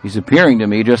he's appearing to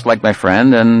me just like my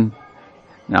friend, and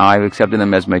now I've accepted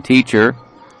him as my teacher,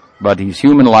 but he's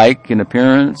human-like in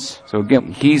appearance. So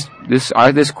again,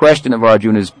 this question of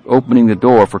Arjuna is opening the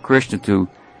door for Krishna to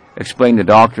explain the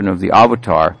doctrine of the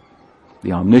avatar,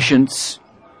 the omniscience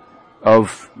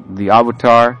of the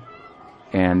avatar,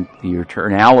 and the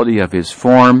eternality of his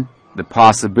form, the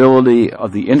possibility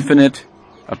of the infinite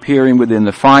appearing within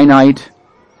the finite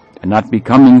and not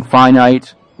becoming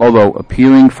finite, although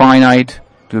appearing finite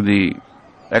to the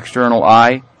external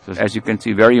eye. So as you can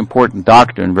see, very important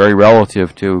doctrine, very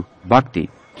relative to bhakti.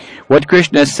 What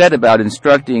Krishna has said about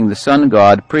instructing the sun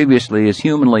god previously is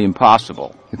humanly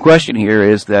impossible. The question here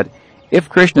is that if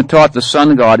Krishna taught the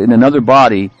sun god in another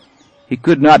body, he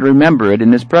could not remember it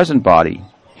in his present body,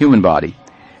 human body.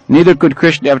 Neither could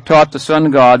Krishna have taught the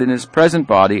sun god in his present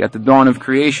body at the dawn of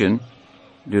creation,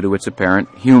 due to its apparent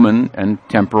human and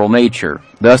temporal nature.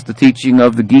 Thus the teaching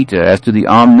of the Gita as to the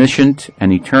omniscient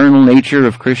and eternal nature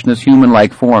of Krishna's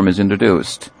human-like form is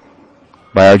introduced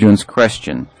by Arjuna's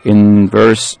question. In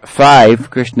verse 5,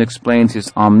 Krishna explains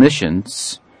his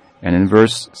omniscience, and in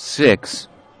verse 6,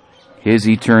 his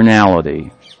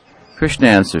eternality. Krishna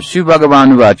answers, Shri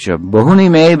Bhagavan Vacha,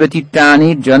 Bahuni me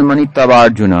vatitani janmani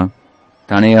tavarjuna,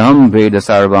 taneham veda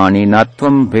sarvani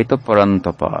natvam veta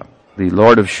parantapa. The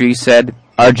Lord of Shri said,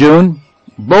 Arjuna,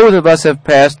 both of us have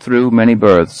passed through many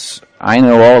births. I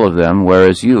know all of them,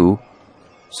 whereas you,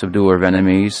 subduer of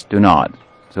enemies, do not.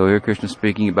 So here Krishna is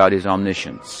speaking about his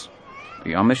omniscience.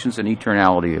 The omniscience and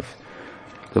eternality of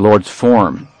the Lord's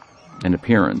form and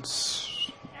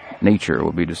appearance, nature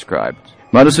will be described.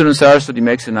 Madhusudana Saraswati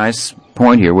makes a nice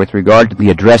point here with regard to the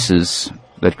addresses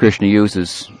that Krishna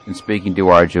uses in speaking to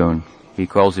Arjuna. He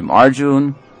calls him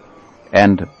Arjuna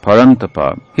and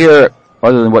Parantapa. Here,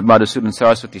 other than what Madhusudana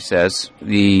Saraswati says,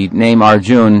 the name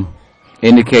Arjuna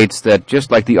indicates that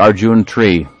just like the Arjuna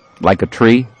tree, like a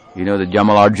tree, you know the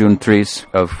Jamal Arjuna trees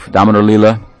of Damodar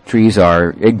Leela, trees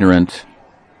are ignorant,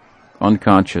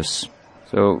 unconscious.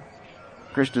 So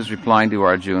Krishna is replying to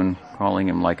Arjuna, calling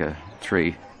him like a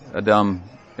tree, a dumb,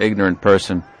 ignorant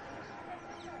person,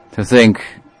 to think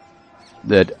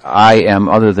that I am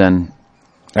other than,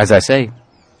 as I say,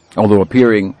 although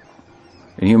appearing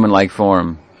in human-like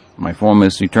form, my form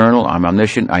is eternal, I'm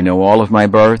omniscient, I know all of my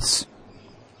births.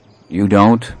 You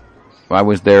don't. I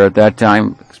was there at that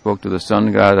time, spoke to the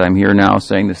sun god. I'm here now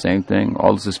saying the same thing.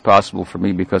 All this is possible for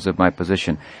me because of my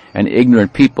position. And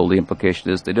ignorant people, the implication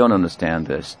is they don't understand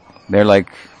this. They're like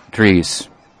trees.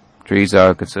 Trees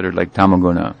are considered like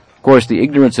tamaguna. Of course, the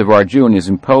ignorance of Arjuna is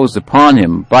imposed upon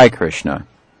him by Krishna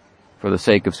for the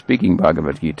sake of speaking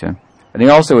Bhagavad-gita. And he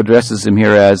also addresses him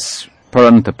here as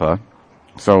Parantapa.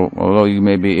 So, although you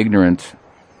may be ignorant,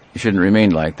 you shouldn't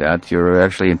remain like that. You're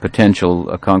actually in potential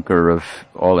a conqueror of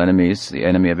all enemies, the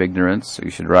enemy of ignorance, so you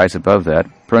should rise above that.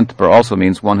 Parantapa also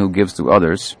means one who gives to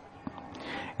others.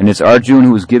 And it's Arjuna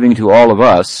who is giving to all of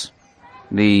us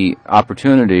the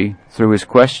opportunity, through his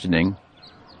questioning,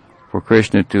 for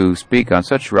Krishna to speak on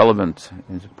such relevant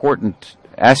and important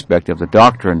aspect of the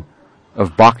doctrine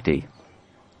of bhakti,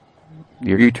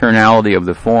 the eternality of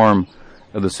the form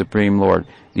of the Supreme Lord,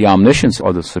 the omniscience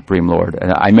of the Supreme Lord.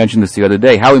 And I mentioned this the other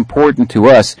day. How important to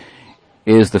us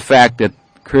is the fact that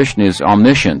Krishna is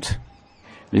omniscient.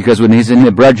 Because when he's in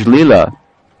the Braj Leela,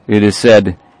 it is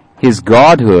said his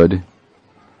godhood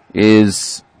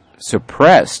is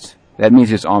suppressed. That means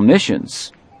his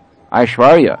omniscience,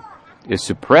 Aishvarya, is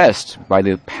suppressed by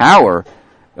the power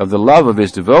of the love of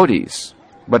his devotees.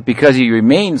 But because he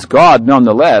remains God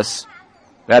nonetheless,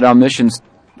 that omniscience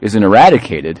isn't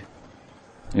eradicated.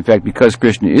 In fact, because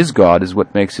Krishna is God is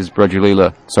what makes his Braj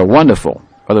Leela so wonderful.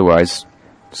 Otherwise,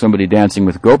 somebody dancing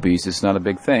with gopis is not a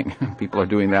big thing. People are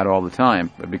doing that all the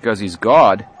time. But because he's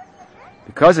God,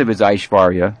 because of his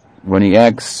Aishvarya, when he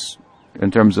acts in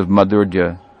terms of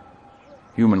madhurya,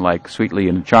 human-like, sweetly,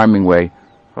 in a charming way,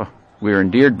 we're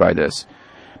endeared by this.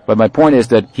 But my point is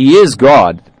that he is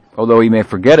God, although he may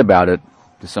forget about it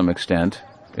to some extent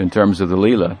in terms of the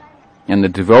Leela, and the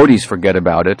devotees forget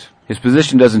about it. His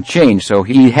position doesn't change, so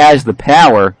he has the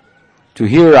power to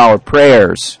hear our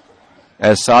prayers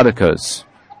as sadhakas,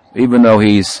 even though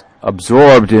he's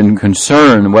absorbed in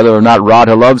concern whether or not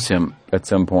Radha loves him at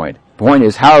some point. The point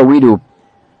is, how are we to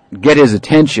get his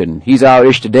attention? He's our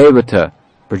Ishtadevata,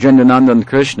 Prajandanandan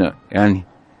Krishna, and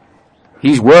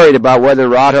he's worried about whether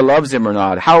Radha loves him or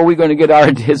not. How are we going to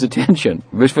get his attention?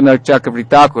 Vishwanath Chakravarti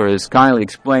Thakur has kindly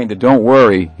explained that don't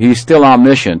worry, he's still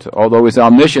omniscient, although his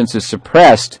omniscience is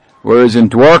suppressed, whereas in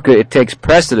Dwarka it takes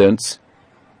precedence,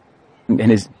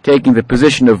 and is taking the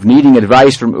position of needing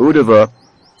advice from Uddhava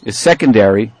is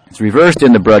secondary. It's reversed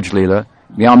in the Braj Leela.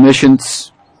 The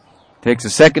omniscience takes a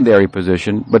secondary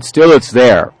position, but still it's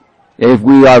there. If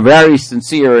we are very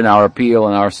sincere in our appeal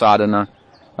and our sadhana,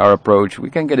 our approach, we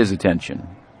can get his attention.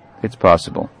 It's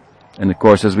possible. And of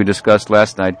course, as we discussed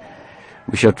last night,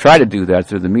 we shall try to do that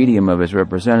through the medium of his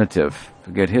representative,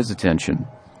 to get his attention,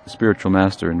 the spiritual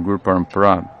master in Guru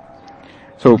Parampara.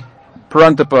 So,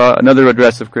 Parantapa, another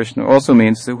address of Krishna, also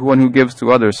means the one who gives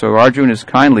to others. So Arjuna is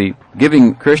kindly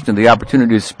giving Krishna the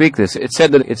opportunity to speak this. It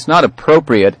said that it's not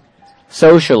appropriate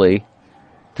socially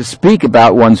to speak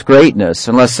about one's greatness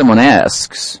unless someone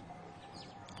asks,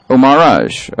 "Oh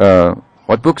Maharaj,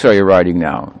 what books are you writing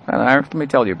now?" Let me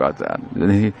tell you about that.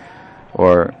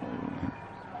 Or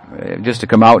just to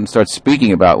come out and start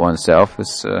speaking about oneself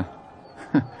is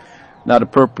not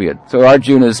appropriate. So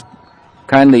Arjuna is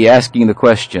kindly asking the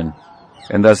question,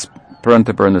 and thus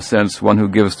Parantapa, in the sense, one who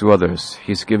gives to others.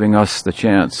 He's giving us the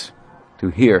chance to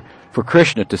hear, for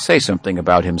Krishna to say something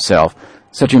about himself,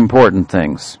 such important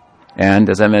things. And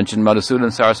as I mentioned,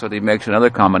 Madhusudan Saraswati makes another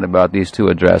comment about these two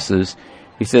addresses.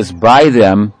 He says, by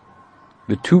them,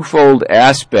 the twofold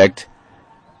aspect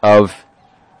of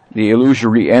the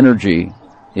illusory energy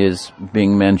is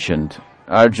being mentioned.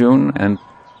 Arjun and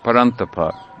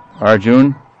Parantapa.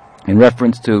 Arjun, in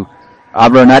reference to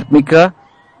Avaranatmika,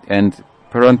 and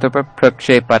Parantapa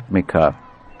Prakshepatmika.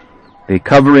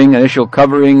 The initial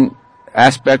covering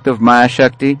aspect of Maya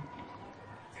Shakti,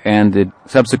 and the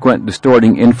subsequent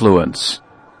distorting influence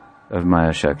of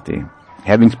Maya Shakti.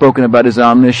 Having spoken about his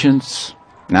omniscience,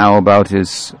 now about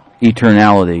his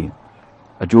eternality.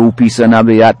 Ajopisan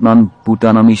abhyatman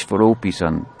bhutanam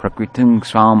ishvaropisan prakritim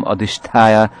swam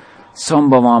adhisthaya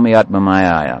sambhavami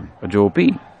atmamayaya.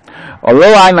 Ajopi.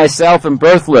 Although I myself am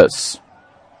birthless,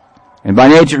 and by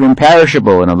nature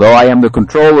imperishable, and although I am the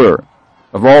controller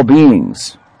of all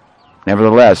beings,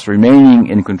 nevertheless, remaining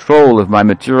in control of my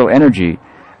material energy,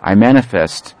 I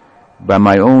manifest by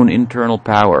my own internal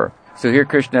power. So here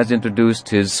Krishna has introduced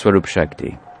his Swarup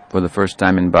Shakti for the first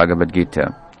time in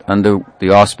Bhagavad-gita, under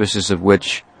the auspices of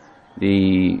which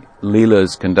the Leela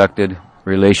is conducted.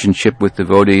 Relationship with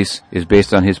devotees is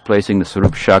based on his placing the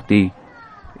Swarup Shakti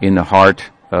in the heart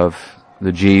of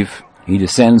the Jeev. He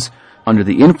descends under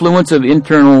the influence of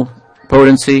internal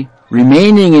potency,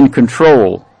 remaining in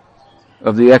control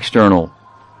of the external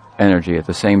energy at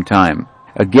the same time.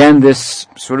 Again, this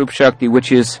Swarup Shakti,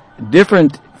 which is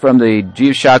different from the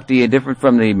Jiva Shakti and different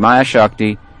from the Maya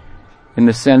Shakti in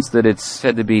the sense that it's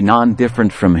said to be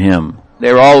non-different from him.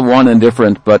 They're all one and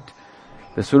different, but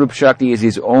the Swarup Shakti is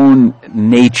his own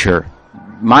nature.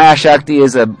 Maya Shakti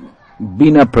is a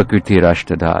Bina Prakriti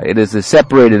Rashtada. It is a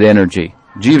separated energy.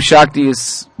 Jiva Shakti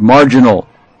is marginal.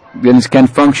 It can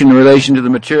function in relation to the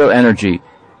material energy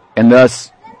and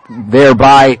thus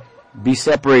thereby be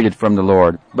separated from the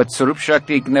Lord. But Swarup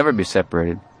Shakti can never be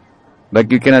separated.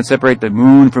 Like you cannot separate the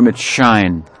moon from its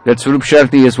shine. That Swarup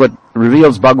Shakti is what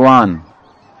reveals Bhagwan,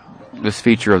 this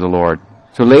feature of the Lord.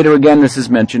 So later again this is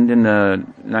mentioned in the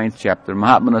 9th chapter.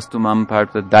 Mahatmanastu mam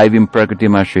parta daivim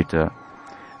prakritim ashrita.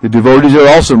 The devotees are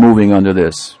also moving under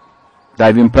this.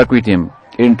 Daivim prakritim,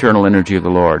 internal energy of the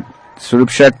Lord. Swarup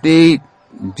Shakti,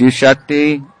 Jiva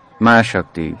Shakti, Maya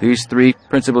Shakti. These three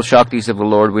principal Shaktis of the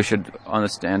Lord we should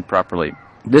understand properly.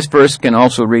 This verse can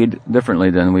also read differently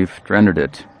than we've rendered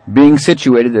it. Being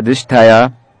situated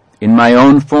adhisthaya in my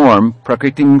own form,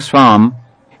 prakritim swam.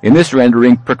 In this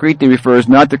rendering, Prakriti refers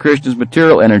not to Krishna's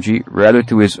material energy, rather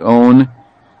to his own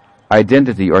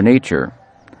identity or nature.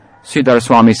 Siddhar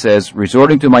Swami says,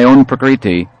 resorting to my own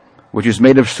Prakriti, which is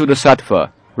made of Suddha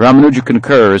Sattva, Ramanuja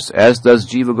concurs, as does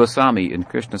Jiva Goswami in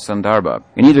Krishna Sandarbha.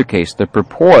 In either case, the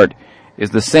purport is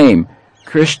the same.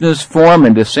 Krishna's form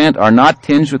and descent are not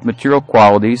tinged with material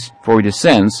qualities, for he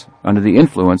descends under the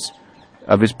influence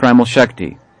of his primal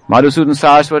Shakti. Madhusudan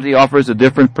Saraswati offers a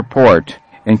different purport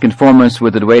in conformance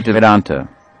with Advaita Vedanta.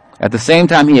 At the same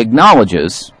time, he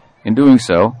acknowledges, in doing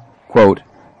so, quote,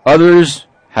 others,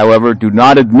 however, do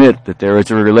not admit that there is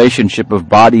a relationship of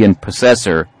body and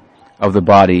possessor of the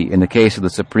body in the case of the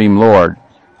Supreme Lord,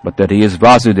 but that he is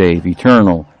Vasudev,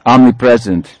 eternal,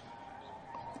 omnipresent,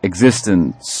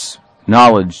 existence,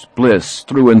 knowledge, bliss,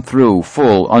 through and through,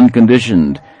 full,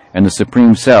 unconditioned, and the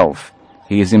Supreme Self.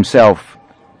 He is himself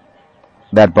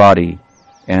that body,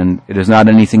 and it is not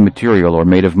anything material or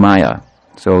made of Maya.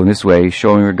 So in this way,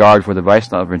 showing regard for the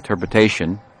Vaishnava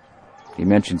interpretation, he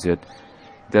mentions it,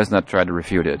 does not try to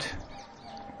refute it.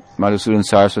 Madhusudan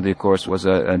Saraswati, of course, was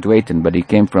a Dvaitan, but he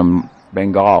came from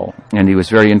Bengal, and he was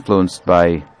very influenced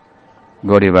by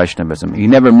Gaudiya Vaishnavism. He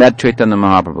never met Chaitanya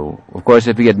Mahaprabhu. Of course,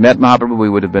 if he had met Mahaprabhu, he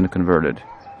would have been converted.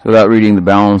 So without reading the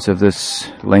balance of this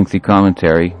lengthy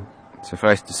commentary,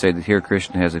 suffice to say that here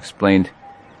Krishna has explained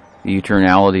the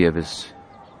eternality of his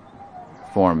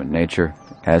form and nature,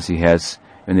 as he has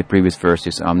in the previous verse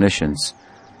his omniscience,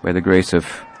 by the grace of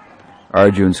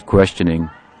Arjun's questioning,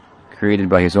 created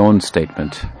by his own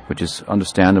statement, which is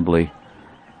understandably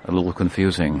a little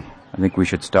confusing. I think we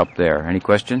should stop there. Any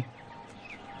question?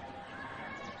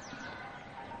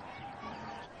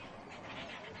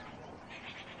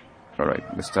 All right,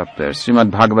 let's stop there.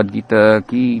 Srimad Bhagavad-gita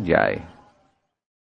ki jai.